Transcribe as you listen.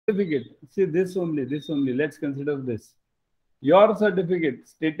certificate, see this only, let's consider this. Your certificate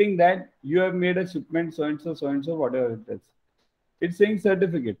stating that you have made a shipment so and so, whatever it is. It's saying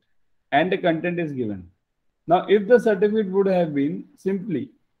certificate and the content is given. Now, if the certificate would have been simply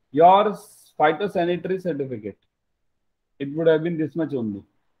your phytosanitary certificate, it would have been this much only.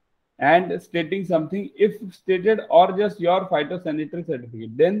 And stating something, if stated, or just your phytosanitary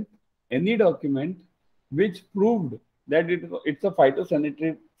certificate, then any document which proved that it's a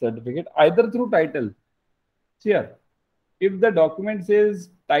phytosanitary certificate, either through title. Here, if the document says,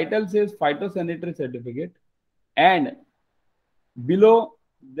 title says phytosanitary certificate, and below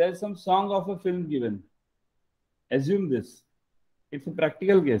there's some song of a film given, assume this, it's a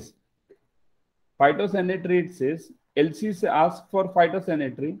practical case. Phytosanitary, it says, LC asks for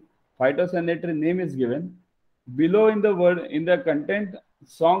phytosanitary name is given, below in the word, in the content,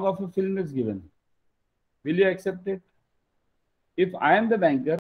 song of a film is given. Will you accept it? If I am the banker,